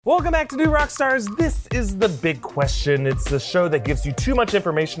Welcome back to New Rockstars. This is The Big Question. It's the show that gives you too much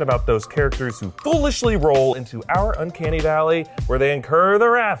information about those characters who foolishly roll into our uncanny valley where they incur the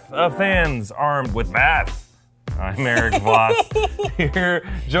wrath of fans armed with bats. I'm Eric Voss. Here,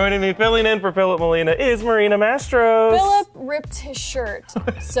 joining me, filling in for Philip Molina, is Marina Mastros. Philip ripped his shirt,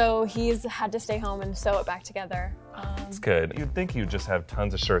 so he's had to stay home and sew it back together. It's good. You'd think you'd just have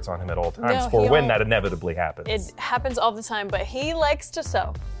tons of shirts on him at all times No, for he when only- that inevitably happens. It happens all the time, but he likes to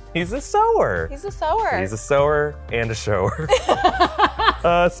sew. He's a sewer. He's a sewer. He's a sewer and a shower.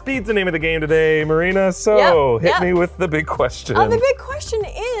 Speed's the name of the game today, Marina. So hit me with the big question. The big question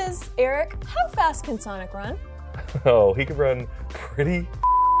is, Eric, how fast can Sonic run? Oh, he can run pretty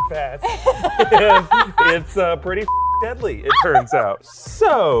fast. And it's pretty deadly, it turns out.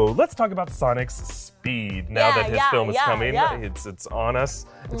 So let's talk about Sonic's speed now that his film is coming. It's on us.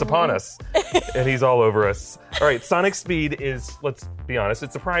 It's upon us. And he's all over us. All right, Sonic's speed is, let's be honest,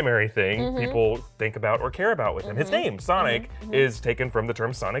 it's a primary thing people think about or care about with him. His name, Sonic, is taken from the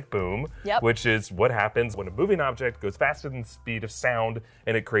term sonic boom, which is what happens when a moving object goes faster than the speed of sound,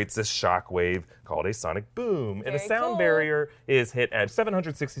 and it creates this shock wave called a sonic boom. And a sound barrier is hit at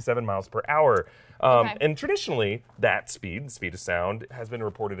 767 miles per hour. And traditionally, that speed, the speed of sound, has been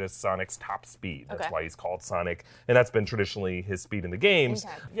reported as Sonic's top speed. That's why he's called Sonic, and that's been traditionally his speed in the games.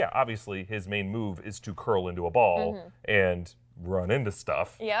 Yeah, obviously, his main move is to curl into a ball and run into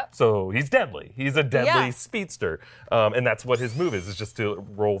stuff. So he's deadly. He's a deadly speedster. And that's what his move is just to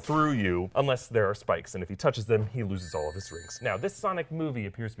roll through you, unless there are spikes. And if he touches them, he loses all of his rings. Now, this Sonic movie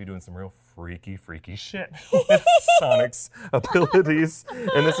appears to be doing some real freaky shit with Sonic's abilities.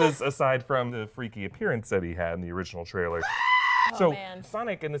 And this is aside from the freaky appearance that he had in the original trailer. So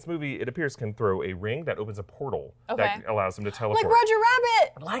Sonic in this movie, it appears, can throw a ring that opens a portal that allows him to teleport. Like Roger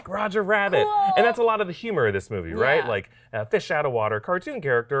Rabbit! Like Roger Rabbit. Cool. And that's a lot of the humor of this movie, right? Like a fish out of water cartoon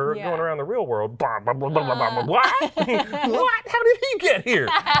character going around the real world. Blah, blah, blah, blah, blah, blah, what? What? How did he get here?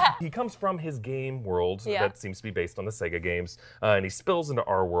 He comes from his game world that seems to be based on the Sega games, and he spills into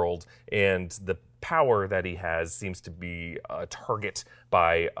our world, and the power that he has seems to be a target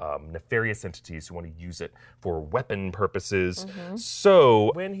by nefarious entities who want to use it for weapon purposes.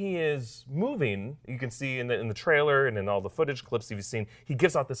 So when he is moving, you can see in the trailer and in all the footage clips you've seen, he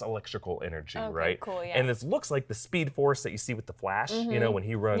gives out this electrical energy, right? Cool, and this looks like the Speed Force that you see with the Flash, you know, when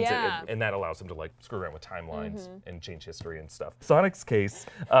he runs it, and that allows him to like screw around with timelines and change history and stuff. Sonic's case,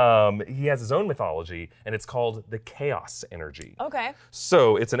 he has his own mythology, and it's called the Chaos Energy.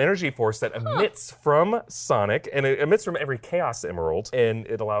 So it's an energy force that emits from Sonic, and it emits from every Chaos Emerald, and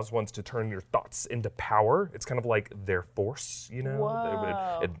it allows ones to turn your thoughts into power. It's kind of like their force, you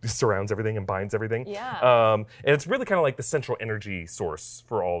know? It surrounds everything and binds everything. And it's really kind of like the central energy source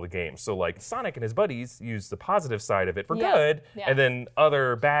for all the games. So like Sonic and his buddies use the positive side of it for good, and then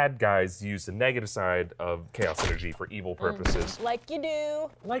other bad guys use the negative side of Chaos Energy for evil purposes. Like you do.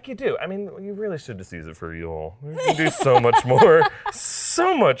 Like you do. I mean, you really should just use it for evil. You can do so much more.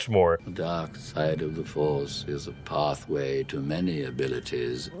 So much more. The dark side of the Force is a pathway to many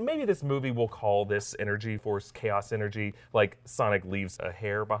abilities. Maybe this movie will call this energy force Chaos Energy, like Sonic leaves a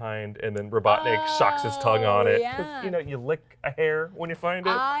hair behind and then Robotnik shocks his tongue on it. 'Cause, you know, you lick a hair when you find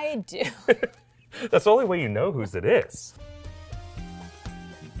it. I do. That's the only way you know whose it is.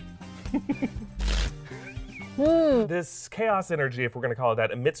 This Chaos Energy, if we're going to call it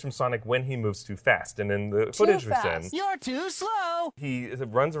that, emits from Sonic when he moves too fast. And in the footage we've seen, You're too slow. he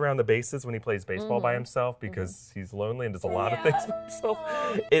runs around the bases when he plays baseball by himself because he's lonely and does a lot of things by himself.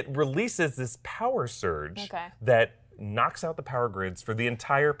 It releases this power surge that knocks out the power grids for the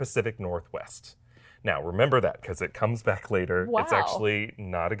entire Pacific Northwest. Now, remember that, because it comes back later. It's actually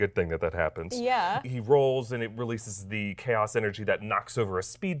not a good thing that happens. He rolls, and it releases the Chaos Energy that knocks over a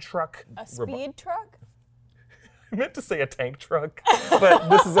speed truck. A speed truck? I meant to say a tank truck, but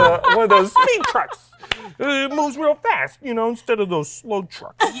this is one of those speed trucks. It moves real fast, you know, instead of those slow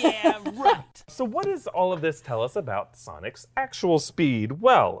trucks. Yeah, right. So what does all of this tell us about Sonic's actual speed?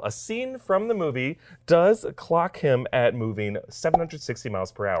 Well, a scene from the movie does clock him at moving 760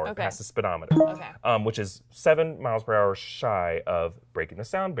 miles per hour past the speedometer, which is 7 miles per hour shy of breaking the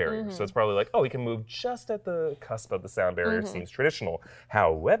sound barrier. So it's probably like, oh, he can move just at the cusp of the sound barrier. Seems traditional.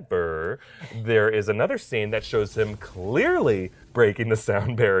 However, there is another scene that shows him clearly breaking the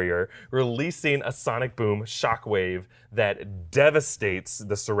sound barrier, releasing a sonic boom shockwave that devastates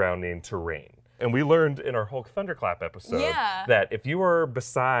the surrounding terrain. And we learned in our Hulk Thunderclap episode Yeah. that if you are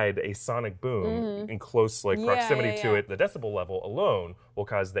beside a sonic boom in close proximity to it, the decibel level alone will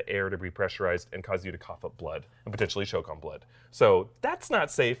cause the air to be pressurized and cause you to cough up blood and potentially choke on blood. So that's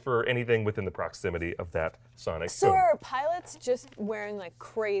not safe for anything within the proximity of that sonic So boom. are pilots just wearing like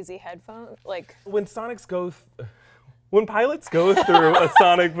crazy headphones? Like, When when pilots go through a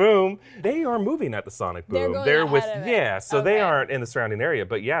sonic boom, they are moving at the sonic boom. They're going ahead of it. So they Okay. aren't in the surrounding area.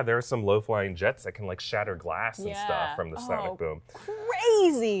 But yeah, there are some low-flying jets that can like shatter glass and stuff from the sonic boom.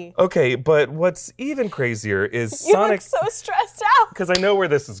 crazy. Okay, but what's even crazier is You Sonic, look so stressed out. because I know where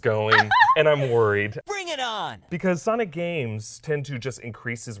this is going, and I'm worried. Bring it on. Because Sonic games tend to just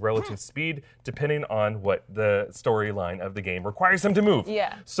increase his relative speed depending on what the storyline of the game requires him to move.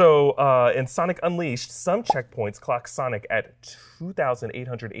 Yeah. So in Sonic Unleashed, some checkpoints clock Sonic at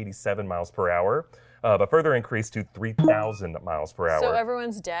 2,887 miles per hour, but further increased to 3,000 miles per hour. So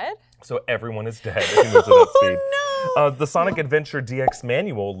everyone's dead? So everyone is dead if he moves at that speed. No. The Sonic Adventure DX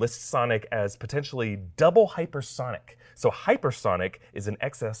manual lists Sonic as potentially double hypersonic. So hypersonic is in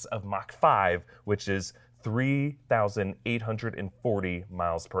excess of Mach 5, which is 3,840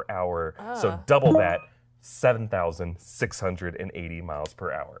 miles per hour. So double that, 7,680 miles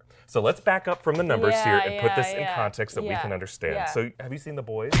per hour. So let's back up from the numbers here and put this in context that we can understand. Yeah. So have you seen The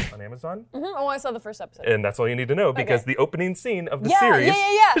Boys on Amazon? Oh, I saw the first episode. And that's all you need to know because the opening scene of the Yeah, series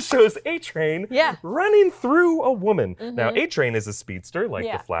yeah. shows A-Train running through a woman. Now, A-Train is a speedster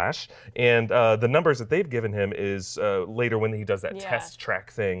like the Flash, and the numbers that they've given him is later when he does that test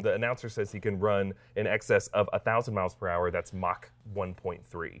track thing. The announcer says he can run in excess of 1,000 miles per hour. That's Mach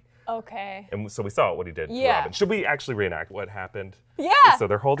 1.3. Okay. And so we saw what he did to Yeah. Robin. Should we actually reenact what happened? Yeah. So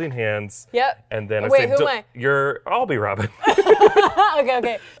they're holding hands. Yep. And then Wait, I who say, am I? I'll be Robin.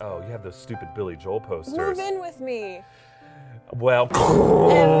 Okay. Oh, you have those stupid Billy Joel posters. Move in with me. Well.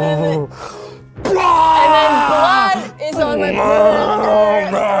 And then blood is on my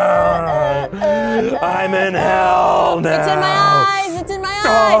I'm in hell now. It's in my eyes. It's in my eyes.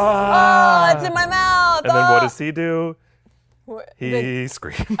 Oh, it's in my mouth. And then what does he do? He The-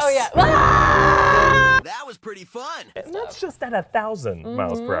 screams. Oh yeah. Ah! That was pretty fun. And that's just at 1,000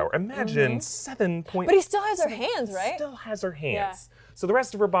 miles per hour. Imagine 7 point. But he still has her hands, right? Still has her hands. So the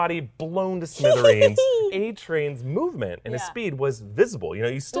rest of her body blown to smithereens. A-Train's movement and his speed was visible. You know,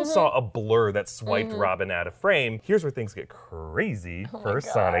 you still saw a blur that swiped Robin out of frame. Here's where things get crazy for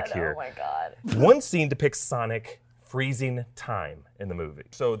Sonic here. Oh my god. One scene depicts Sonic freezing time in the movie.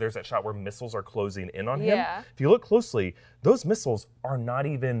 So there's that shot where missiles are closing in on him. Yeah. If you look closely, those missiles are not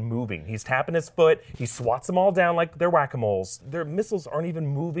even moving. He's tapping his foot, he swats them all down like they're whack-a-moles. Their missiles aren't even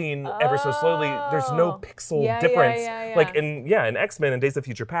moving ever so slowly. There's no pixel difference. Yeah. Like in X-Men and Days of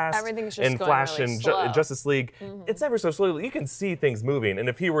Future Past, Everything's just and going Flash really and slow. Justice League, it's ever so slowly. You can see things moving. And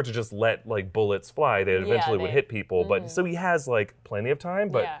if he were to just let like bullets fly, they eventually would hit people. But so he has like plenty of time,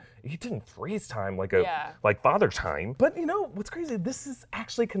 but he didn't freeze time like like Father Time. But you know what's crazy? This is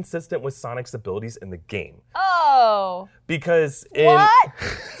actually consistent with Sonic's abilities in the game. Oh. Because What?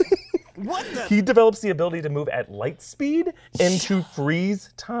 What the? he develops the ability to move at light speed and to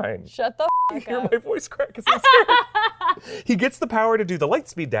freeze time. Shut the You fuck hear up. my voice crack because I'm scared. He gets the power to do the light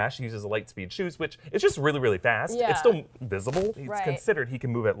speed dash. He uses a light speed shoes, which is just really, really fast. Yeah. It's still visible. It's Right. considered he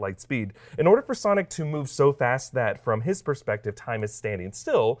can move at light speed. In order for Sonic to move so fast that, from his perspective, time is standing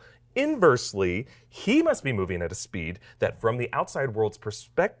still, inversely, he must be moving at a speed that, from the outside world's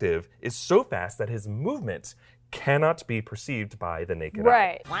perspective, is so fast that his movement cannot be perceived by the naked eye.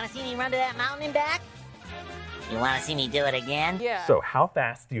 Right. Want to see me run to that mountain and back? You want to see me do it again? Yeah. So how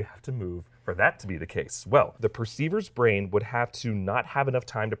fast do you have to move for that to be the case? Well, the perceiver's brain would have to not have enough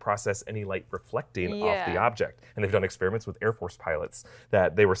time to process any light reflecting off the object. And they've done experiments with Air Force pilots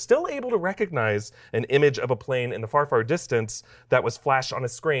that they were still able to recognize an image of a plane in the far, far distance that was flashed on a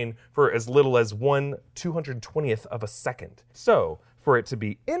screen for as little as 1/220th of a second. So for it to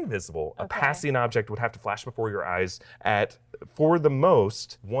be invisible, a passing object would have to flash before your eyes at, for the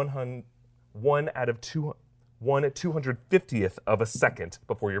most, 1/250th of a second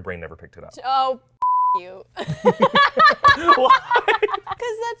before your brain never picked it up. Oh, you. Why?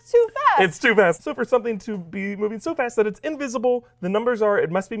 Because that's too fast. It's too fast. So for something to be moving so fast that it's invisible, the numbers are it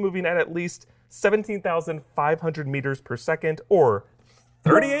must be moving at least 17,500 meters per second or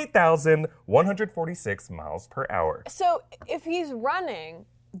 38,146 miles per hour. So if he's running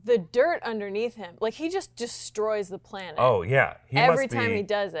the dirt underneath him, like he just destroys the planet. Oh yeah, every time he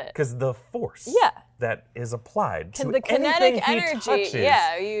does it. Because the force that is applied to the kinetic anything energy, he touches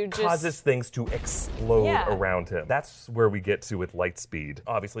you just causes things to explode around him. That's where we get to with light speed.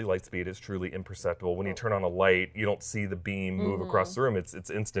 Obviously, light speed is truly imperceptible. When you turn on a light, you don't see the beam move across the room.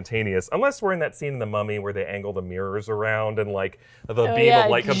 It's instantaneous, unless we're in that scene in The Mummy where they angle the mirrors around and like the beam of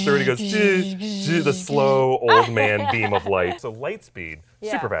light comes through and it goes the slow old man beam of light. So light speed,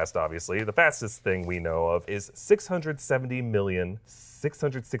 super fast, obviously. The fastest thing we know of is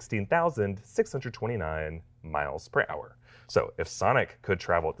 670,616,629 miles per hour. So if Sonic could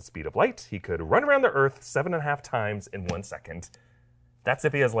travel at the speed of light, he could run around the Earth 7.5 times in 1 second. That's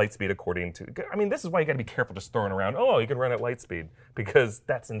if he has light speed according to... I mean, this is why you got to be careful just throwing around, oh, you can run at light speed, because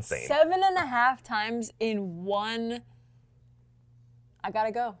that's insane. 7.5 times in one... I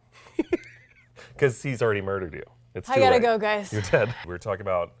gotta go. Because he's already murdered you. I gotta go, guys. You're dead. We were talking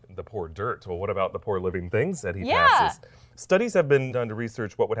about the poor dirt. Well, what about the poor living things that he passes? Studies have been done to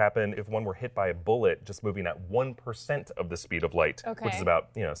research what would happen if one were hit by a bullet just moving at 1% of the speed of light, which is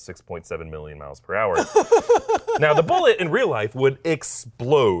about 6.7 million miles per hour. Now, the bullet in real life would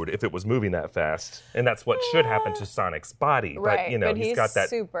explode if it was moving that fast, and that's what should happen to Sonic's body. Right, but he's got that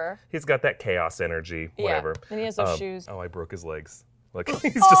super. He's got that chaos energy, whatever. And he has those shoes. Oh, I broke his legs. Look,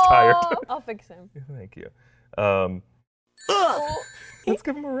 he's just tired. I'll fix him. Thank you. Let's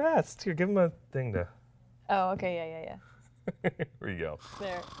give him a rest. Here, give him a thing to... Oh, okay, yeah. Here you go.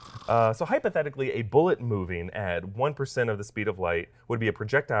 There. So hypothetically, a bullet moving at 1% of the speed of light would be a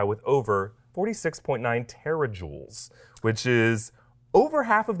projectile with over 46.9 terajoules, which is over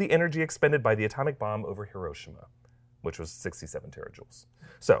half of the energy expended by the atomic bomb over Hiroshima, which was 67 terajoules.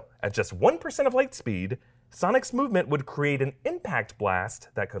 So at just 1% of light speed, Sonic's movement would create an impact blast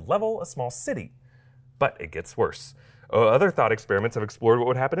that could level a small city. But it gets worse. Other thought experiments have explored what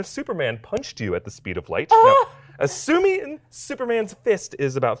would happen if Superman punched you at the speed of light. Now, assuming Superman's fist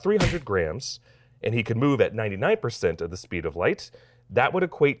is about 300 grams, and he could move at 99% of the speed of light, that would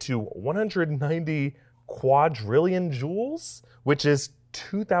equate to 190 quadrillion joules, which is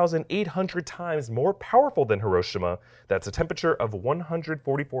 2,800 times more powerful than Hiroshima. That's a temperature of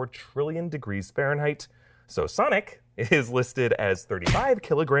 144 trillion degrees Fahrenheit. So Sonic is listed as 35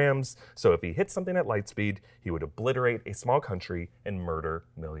 kilograms, so if he hits something at light speed, he would obliterate a small country and murder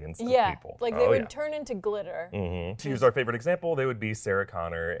millions of people. Like they would turn into glitter. To use our favorite example, they would be Sarah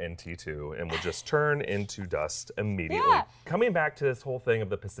Connor and T2 and would just turn into dust immediately. Coming back to this whole thing of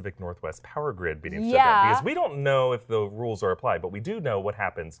the Pacific Northwest power grid being shut down, because we don't know if the rules are applied, but we do know what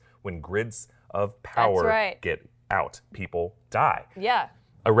happens when grids of power get out. People die.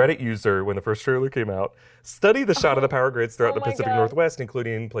 A Reddit user, when the first trailer came out, studied the shot of the power grids throughout the Pacific Northwest,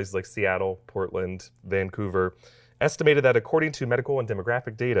 including places like Seattle, Portland, Vancouver, estimated that according to medical and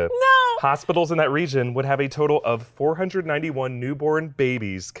demographic data, hospitals in that region would have a total of 491 newborn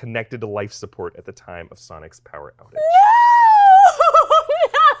babies connected to life support at the time of Sonic's power outage.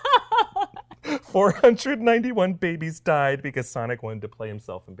 491 babies died because Sonic wanted to play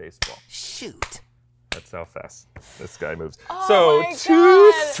himself in baseball. Shoot. That's how fast this guy moves. So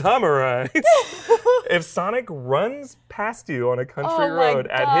to summarize, if Sonic runs past you on a country road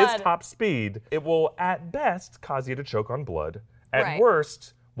at his top speed, it will at best cause you to choke on blood. At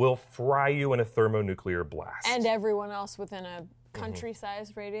worst, will fry you in a thermonuclear blast. And everyone else within a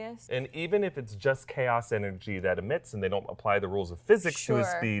country-sized radius. And even if it's just chaos energy that emits and they don't apply the rules of physics to his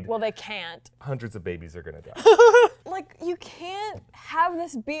speed, well, they can't. Hundreds of babies are gonna die. Like, you can't have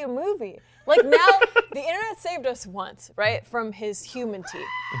this be a movie. Like, now, the internet saved us once, right, from his human teeth.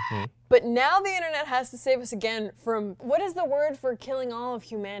 But now the internet has to save us again from, what is the word for killing all of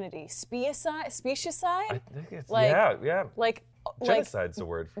humanity? Specieside? I think it's, like, Like, genocide's the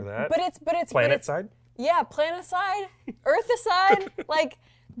word for that. But it's Planeticide? Yeah, planeticide, earthicide, like,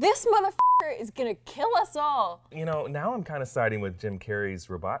 this motherfucker is gonna kill us all. You know, now I'm kind of siding with Jim Carrey's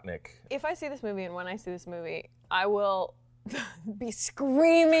Robotnik. If I see this movie, and when I see this movie, I will be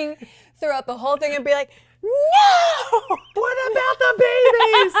screaming throughout the whole thing and be like, no! What about the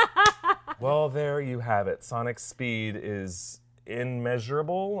babies? Well, there you have it. Sonic's speed is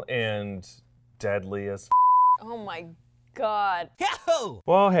immeasurable and deadly as Oh my God. Yahoo!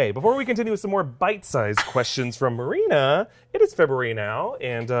 Well, hey, before we continue with some more bite-sized questions from Marina, it is February now,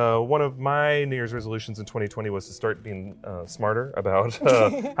 and one of my New Year's resolutions in 2020 was to start being smarter about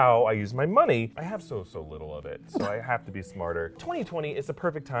how I use my money. I have so little of it, so I have to be smarter. 2020 is the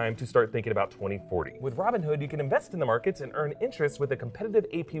perfect time to start thinking about 2040. With Robinhood, you can invest in the markets and earn interest with a competitive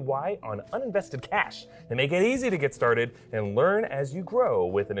APY on uninvested cash. They make it easy to get started and learn as you grow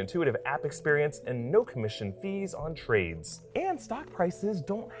with an intuitive app experience and no commission fees on trades. funds. And stock prices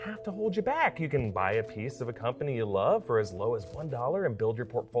don't have to hold you back. You can buy a piece of a company you love for as low as $1 and build your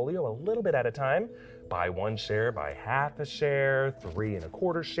portfolio a little bit at a time. Buy 1 share, buy half a share, 3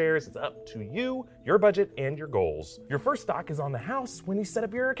 1/4 shares. It's up to you, your budget, and your goals. Your first stock is on the house when you set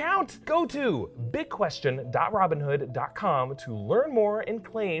up your account. Go to bigquestion.robinhood.com to learn more and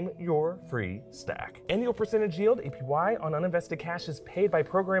claim your free stack. Annual percentage yield, APY, on uninvested cash is paid by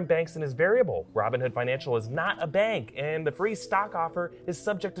program banks and is variable. Robinhood Financial is not a bank, and the free stock offer is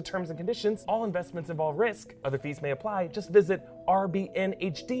subject to terms and conditions. All investments involve risk. Other fees may apply. Just visit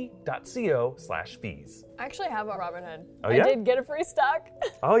rbnhd.co/fees. I actually have a Robinhood. Oh, yeah? I did get a free stock.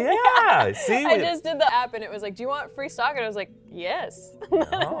 Oh, yeah. See? I just did the app and it was like, do you want free stock? And I was like, yes.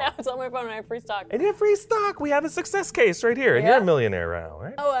 Now it's on my phone and I have free stock. And you have free stock. We have a success case right here. And Yeah. you're a millionaire now,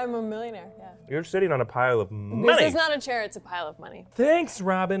 right? Oh, I'm a millionaire, yeah. You're sitting on a pile of money. This is not a chair, it's a pile of money. Thanks,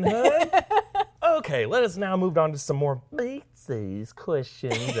 Robin Hood. Okay, let us now move on to some more bite-sized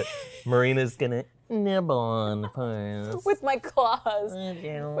questions that Marina's gonna nibble on first. With my claws.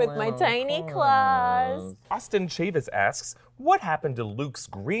 With my tiny claws. Austin Chavis asks, what happened to Luke's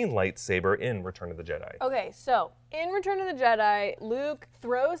green lightsaber in Return of the Jedi? Okay, so in Return of the Jedi, Luke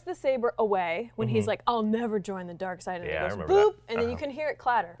throws the saber away when he's like, I'll never join the dark side. And Yeah, I it goes remember boop, that. and then you can hear it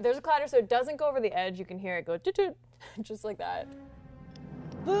clatter. There's a clatter so it doesn't go over the edge. You can hear it go toot toot, just like that.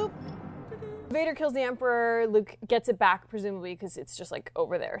 Boop. Vader kills the Emperor. Luke gets it back, presumably, because it's just like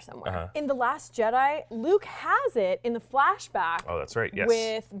over there somewhere. In The Last Jedi, Luke has it in the flashback. Oh, that's right, yes.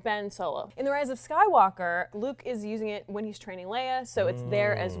 With Ben Solo. In The Rise of Skywalker, Luke is using it when he's training Leia, so it's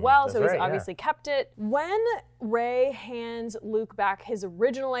there as well, so that's he's right, obviously kept it. When Rey hands Luke back his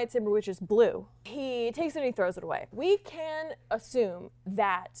original lightsaber, which is blue, he takes it and he throws it away. We can assume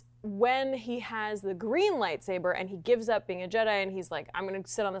that when he has the green lightsaber and he gives up being a Jedi and he's like, I'm gonna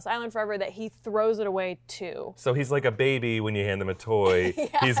sit on this island forever, that he throws it away too. So he's like a baby when you hand him a toy.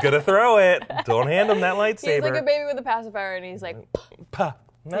 He's gonna throw it. Don't hand him that lightsaber. He's like a baby with a pacifier and he's like, Puh.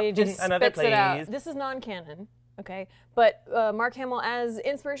 and he just Another, spits it out. please. This is non-canon, okay? But Mark Hamill, as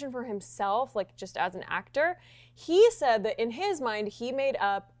inspiration for himself, like just as an actor, he said that in his mind, he made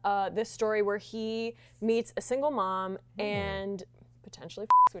up this story where he meets a single mom and potentially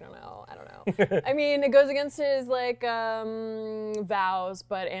we don't know. I don't know. I mean, it goes against his like vows,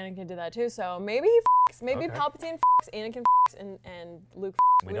 but Anakin did that too. So maybe he maybe Palpatine Anakin and Luke.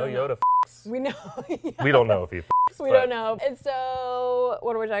 We know Yoda We know. We don't know if he We don't know. And so,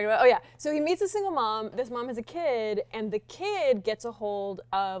 what are we talking about? Oh yeah. So he meets a single mom. This mom has a kid, and the kid gets a hold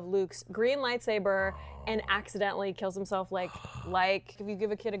of Luke's green lightsaber and accidentally kills himself. Like if you give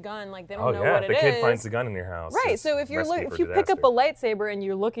a kid a gun, like they don't know what it is. the kid finds a gun in your house. Right. it's So if recipe for you pick up a disaster. lightsaber and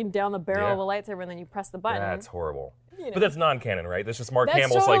you're looking down the barrel Yeah. of a lightsaber and then you press the button. That's horrible. But that's non-canon, right? That's just Mark That's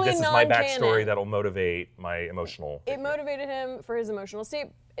Hamill's totally like, this is my backstory non-canon. that'll motivate my emotional. It motivated him for his emotional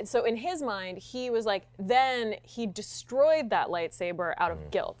state. And so in his mind, he was like, then he destroyed that lightsaber out of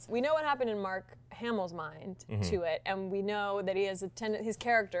guilt. We know what happened in Mark Hamill's mind to it, and we know that he has his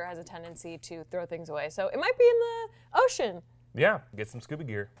character has a tendency to throw things away. So it might be in the ocean. Yeah, get some scuba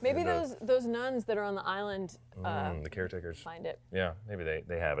gear. Maybe And, those nuns that are on the island the caretakers. find it. Yeah, maybe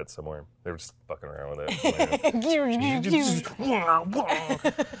they have it somewhere. They're just fucking around with it.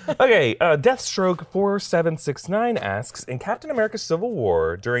 Okay, Deathstroke4769 asks, in Captain America Civil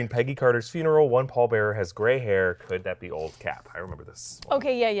War, during Peggy Carter's funeral, one pallbearer has gray hair. Could that be old Cap? I remember this one.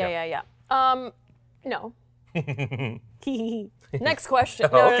 Okay, yeah. No. Next question.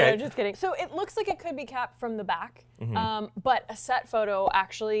 No, okay. no, just kidding. So it looks like it could be Cap from the back, but a set photo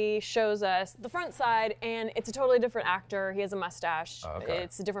actually shows us the front side, and it's a totally different actor. He has a mustache. Okay.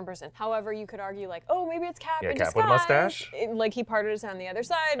 It's a different person. However, you could argue like, oh, maybe it's Cap in Cap disguise. with a mustache? Like he parted his hair on the other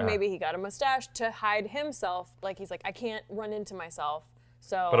side. Maybe he got a mustache to hide himself. Like he's like, I can't run into myself.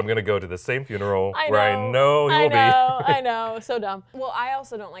 So, But I'm going to go to the same funeral where I know he will be. I know, so dumb. Well, I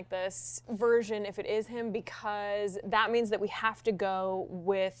also don't like this version if it is him because that means that we have to go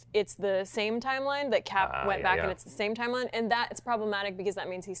with it's the same timeline that Cap went back and it's the same timeline, and that it's problematic because that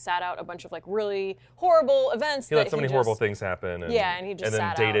means he sat out a bunch of like really horrible events. He let so many horrible things happen. And, Yeah, and he just then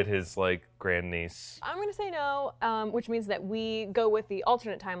sat dated out. his like grandniece, I'm gonna say no, which means that we go with the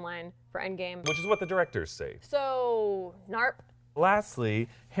alternate timeline for Endgame. which is what the directors say. So, Narp. Lastly,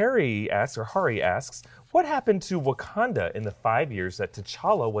 Hari asks, what happened to Wakanda in the 5 years that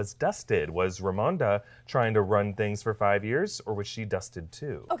T'Challa was dusted? Was Ramonda trying to run things for 5 years, or was she dusted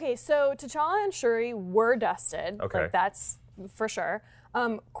too? Okay, so T'Challa and Shuri were dusted. Okay. Like, that's for sure.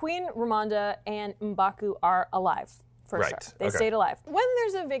 Queen Ramonda and M'Baku are alive for Right, sure. They okay. stayed alive. When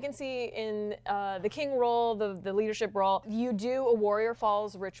there's a vacancy in the king role, the leadership role, you do a warrior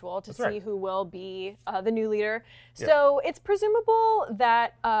falls ritual to see right. who will be the new leader. So it's presumable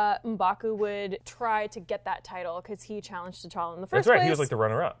that M'Baku would try to get that title because he challenged T'Challa in the first That's right. place. He was like the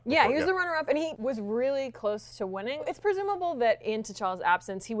runner-up. Yeah, he was the runner-up, and he was really close to winning. It's presumable that in T'Challa's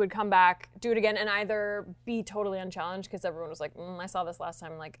absence, he would come back, do it again, and either be totally unchallenged because everyone was like, I saw this last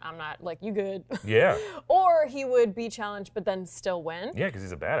time, like, I'm not, like, you good. Yeah. Or he would be challenged but then still win. Yeah, because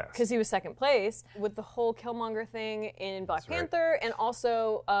he's a badass. Because he was second place with the whole Killmonger thing in Black Panther and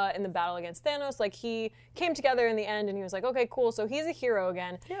also in the battle against Thanos. Like, he came together in the end and he was like, okay, cool. So he's a hero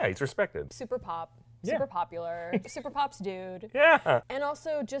again. Yeah, he's respected. Super pop. Yeah. Super popular. Super pops dude. Yeah. And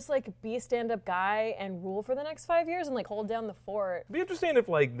also just like be a stand-up guy and rule for the next 5 years and like hold down the fort. It'd be interesting if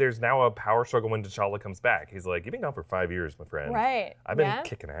like there's now a power struggle when T'Challa comes back. He's like, you've been gone for 5 years, my friend. Right. I've been Yeah.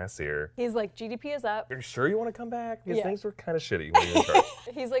 kicking ass here. He's like, GDP is up. Are you sure you want to come back? Because Yeah. things were kind of shitty when you were in charge.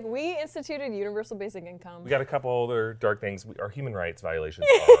 He's like, we instituted universal basic income. We got a couple other dark things. Our human rights violations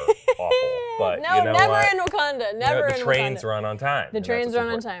are awful. But No, you know never what? in Wakanda. You know, Never the in trains Wakanda. run on time. The and that's trains what's run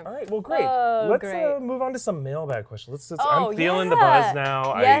on important. time. All right, well, great. Oh, Let's great. move on to some mailbag questions. Oh, I'm feeling the yeah. buzz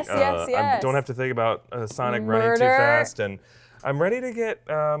now. Yes, I yes. don't have to think about Sonic running too Murder. fast, and I'm ready to get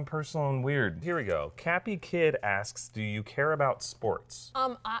personal and weird. Here we go. Cappy Kid asks, do you care about sports?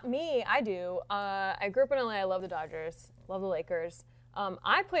 I do. I grew up in LA. I love the Dodgers. Love the Lakers.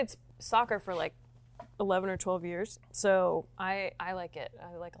 I played soccer for like 11 or 12 years, so I like it.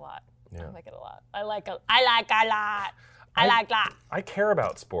 I like a lot. Yeah. I like it a lot. I like a lot. I like that. I care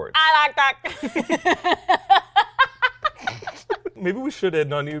about sports. I like that. Maybe we should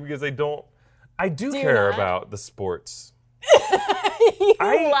end on you because I do you care not? about the sports. You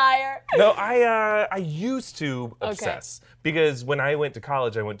liar. No, I used to obsess because when I went to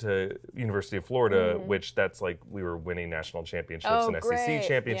college, I went to University of Florida, which that's like we were winning national championships Oh, and great. SEC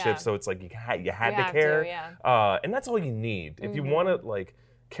championships, Yeah. so it's like you had You to have care, to, yeah. and that's all you need if you want to like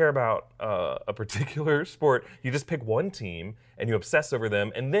care about a particular sport. You just pick one team and you obsess over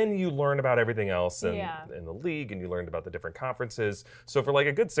them, and then you learn about everything else and Yeah. in the league, and you learned about the different conferences. So for like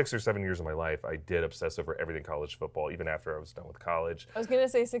a good 6 or 7 years of my life, I did obsess over everything college football, even after I was done with college. I was gonna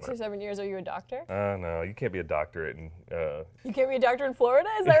say 6 or 7 years. Are you a doctor? No, you can't be a doctorate, and You can't be a doctor in Florida?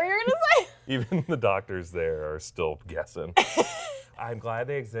 Is that what you're gonna say? even the doctors there are still guessing. I'm glad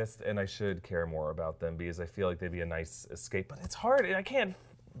they exist, and I should care more about them because I feel like they'd be a nice escape. But it's hard. I can't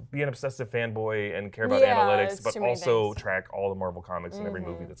be an obsessive fanboy and care about Yeah, analytics, it's but too many also things. track all the Marvel comics and every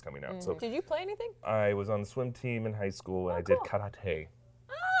movie that's coming out. So Did you play anything? I was on the swim team in high school, and I did cool. karate.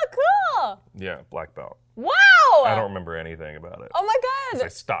 Oh, cool. Yeah, black belt. Wow. I don't remember anything about it. Oh my 'Cause I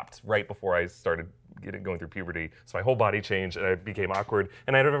God. stopped right before I started going through puberty, so my whole body changed and I became awkward,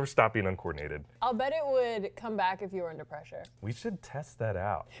 and I never stopped being uncoordinated. I'll bet it would come back if you were under pressure. We should test that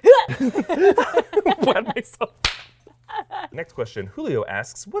out. Wet myself. Next question. Julio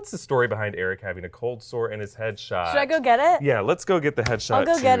asks, what's the story behind Eric having a cold sore in his headshot? Should I go get it? Yeah, let's go get the headshot I'll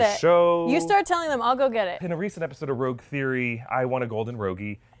go to get it. show. You start telling them, I'll go get it. In a recent episode of Rogue Theory, I won a golden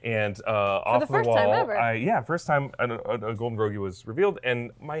rogie, and off the the first wall, time ever. first time a golden rogie was revealed,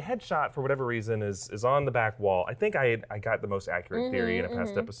 and my headshot, for whatever reason, is on the back wall. I think I got the most accurate theory in a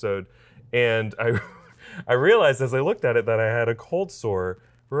past episode, and I realized as I looked at it that I had a cold sore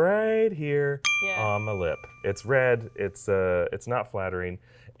right here Yeah. on my lip. It's red. It's not flattering.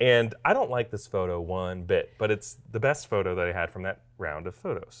 And I don't like this photo one bit, but it's the best photo that I had from that round of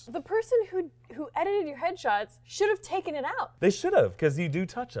photos. The person who edited your headshots should have taken it out. They should have, because you do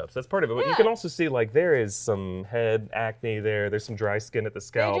touch-ups. That's part of it. But you Yeah. can also see, like, there is some head acne there. There's some dry skin at the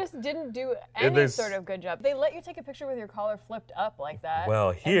scalp. They just didn't do any there's- sort of good job. They let you take a picture with your collar flipped up like that. Well,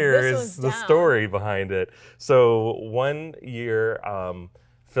 and here this is one's the down. story behind it. So one year,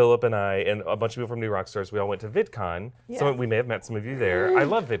 Philip and I and a bunch of people from New Rockstars, we all went to VidCon. Yeah. We may have met some of you there. I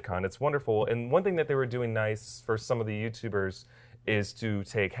love VidCon. It's wonderful. And one thing that they were doing nice for some of the YouTubers is to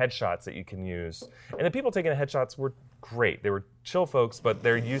take headshots that you can use. And the people taking the headshots were great. They were chill folks, but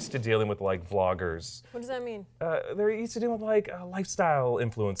they're used to dealing with like vloggers. What does that mean? They're used to dealing with like lifestyle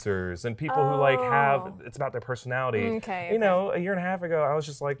influencers and people who like have, it's about their personality. Okay, You know, a year and a half ago, I was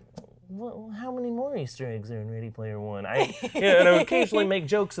just like, well, how many more Easter eggs are in Ready Player One? And I would occasionally make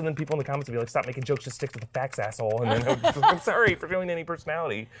jokes, and then people in the comments would be like, stop making jokes, just stick to the facts, asshole. And then I would just, I'm sorry for showing any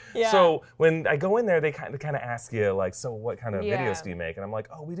personality. Yeah. So when I go in there, they kind of ask you, like, so what kind of Yeah. videos do you make? And I'm like,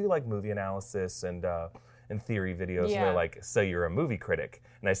 oh, we do like movie analysis and and theory videos, and Yeah. they're like, so you're a movie critic.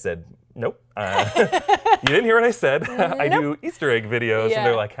 And I said, nope. You didn't hear what I said. I do Easter egg videos, and Yeah.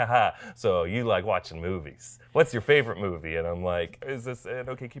 they're like, haha, so you like watching movies. What's your favorite movie? And I'm like, is this an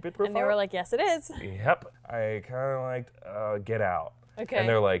OK Cupid profile? And they were like, yes, it is. Yep. I kind of liked Get Out. Okay. And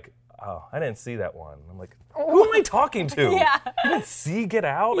they're like, oh, I didn't see that one. I'm like, who am I talking to? Yeah. You didn't see Get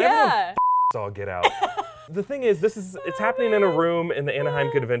Out? Everyone Yeah. saw Get Out. The thing is, it's happening in a room in the Anaheim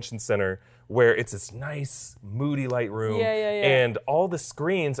Convention Center where it's this nice, moody light room. Yeah. And all the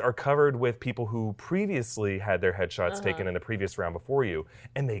screens are covered with people who previously had their headshots taken in the previous round before you.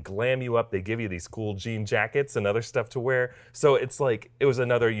 And they glam you up. They give you these cool jean jackets and other stuff to wear. So it's like, it was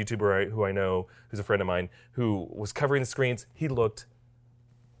another YouTuber who I know, who's a friend of mine, who was covering the screens. He looked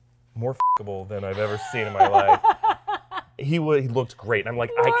more f***able than I've ever seen in my life. He looked great. And I'm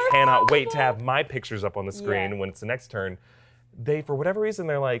like, I cannot wait to have my pictures up on the screen when it's the next turn. They, for whatever reason,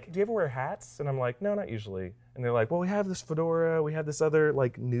 they're like, do you ever wear hats? And I'm like, no, not usually. And they're like, well, we have this fedora. We have this other,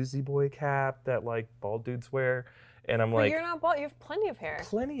 like, newsy boy cap that, like, bald dudes wear. And I'm But like, you're not bald. You have plenty of hair.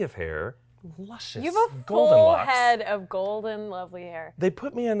 plenty of hair, luscious, You have a golden full locks. head of golden, lovely hair. They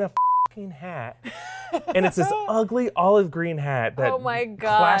put me in a f***ing hat. And it's this ugly olive green hat that Oh my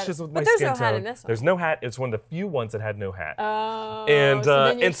God. clashes with But my there's skin no tone. hat in this one. There's no hat. It's one of the few ones that had no hat. Oh, And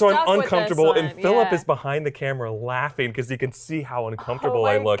then you're so I'm stuck with this uncomfortable, one. and Philip Yeah. is behind the camera laughing because he can see how uncomfortable Oh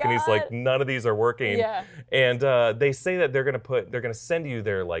I my look, and he's like, God. none of these are working. Yeah. And they say that they're gonna send you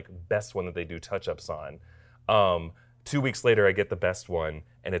their like best one that they do touch-ups on. 2 weeks later, I get the best one,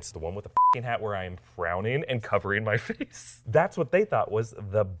 and it's the one with the f***ing hat where I am frowning and covering my face. That's what they thought was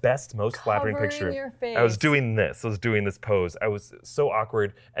the best, most flattering Covering picture. your face. I was doing this. I was doing this pose. I was so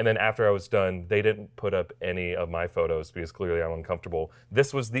awkward. And then after I was done, they didn't put up any of my photos because clearly I'm uncomfortable.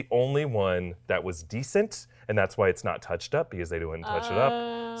 This was the only one that was decent, and that's why it's not touched up because they didn't touch it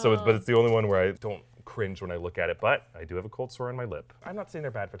up. But it's the only one where I don't cringe when I look at it, but I do have a cold sore on my lip. I'm not saying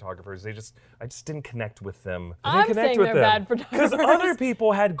they're bad photographers. I just didn't connect with them. I didn't I'm connect saying with they're them. bad Because photographers. other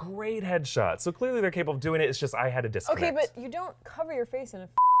people had great headshots. So clearly they're capable of doing it. It's just I had a disconnect. Okay, but you don't cover your face in a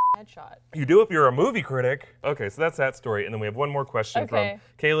headshot. You do if you're a movie critic. Okay, so that's that story. And then we have one more question Okay.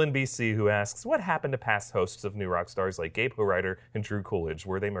 from Kaylin BC, who asks, what happened to past hosts of New Rock Stars like Gabe Howrider and Drew Coolidge?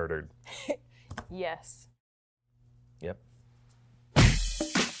 Were they murdered? Yes. Yep.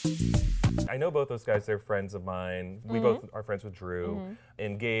 I know both those guys. They're friends of mine. We both are friends with Drew.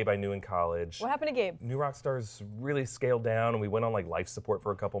 And Gabe I knew in college. What happened to Gabe? New Rock Stars really scaled down, and we went on like life support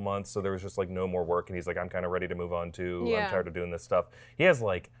for a couple months, so there was just like no more work, and he's like, I'm kind of ready to move on too. Yeah. I'm tired of doing this stuff. He has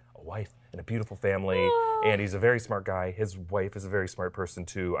like a wife and a beautiful family, and he's a very smart guy. His wife is a very smart person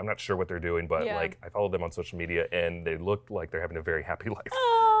too. I'm not sure what they're doing, but Yeah. like I followed them on social media, and they look like they're having a very happy life.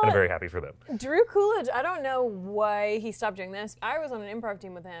 And I'm very happy for them. Drew Coolidge, I don't know why he stopped doing this. I was on an improv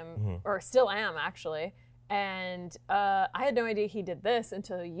team with him, or still am actually, and I had no idea he did this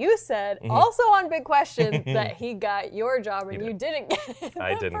until you said, also on Big Question, that he got your job and you didn't get it.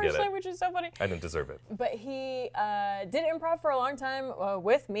 I the didn't first get it. time, which is so funny. I didn't deserve it. But he did improv for a long time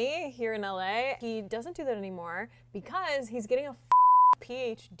with me here in LA. He doesn't do that anymore because he's getting a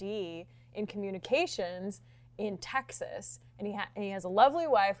PhD in communications in Texas. And he has a lovely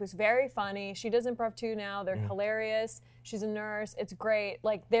wife who's very funny. She does improv too now. They're hilarious. She's a nurse. It's great.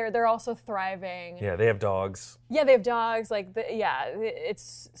 Like they're also thriving. Yeah, they have dogs. Yeah, they have dogs. Like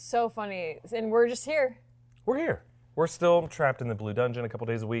it's so funny. And we're just here. We're here. We're still trapped in the blue dungeon a couple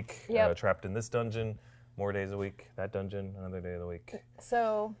days a week. Yep. Trapped in this dungeon more days a week. That dungeon another day of the week.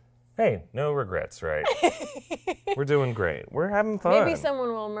 So Hey, no regrets, right? We're doing great. We're having fun. maybe someone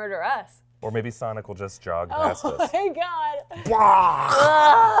will murder us. Or maybe Sonic will just jog past Oh us. my God.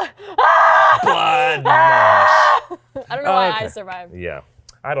 Blood mosh. I don't know why I Okay. survived. Yeah.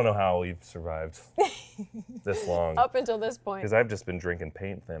 I don't know how we've survived this long. Up until this point. Because I've just been drinking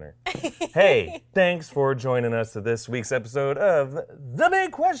paint thinner. Hey, thanks for joining us to this week's episode of The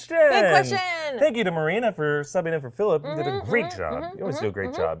Big Question. Big Question. Thank you to Marina for subbing in for Philip. You did a great job. You always do a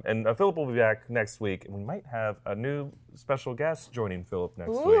great job. And Philip will be back next week, and we might have a new special guest joining Philip next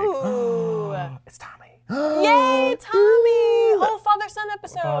week. Ooh. It's Tommy. Yay, Tommy! Whole father-son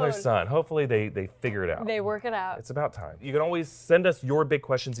episode. Father-son. Hopefully they figure it out. They work it out. It's about time. You can always send us your big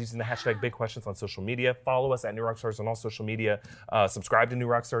questions using the hashtag Big Questions on social media. Follow us at New Rockstars on all social media. Subscribe to New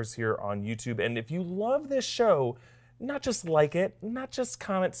Rockstars here on YouTube. And if you love this show, not just like it, not just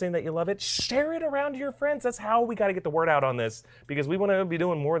comment saying that you love it, share it around to your friends. That's how we got to get the word out on this, because we want to be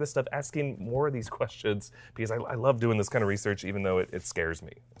doing more of this stuff, asking more of these questions, because I love doing this kind of research, even though it scares me.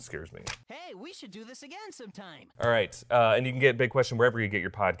 It scares me. Hey, we should do this again sometime. All right. And you can get Big Question wherever you get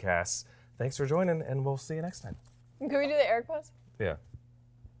your podcasts. Thanks for joining, and we'll see you next time. Can we do the Eric pose? Yeah.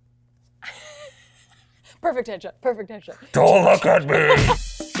 Perfect headshot. Perfect headshot. Don't look at me.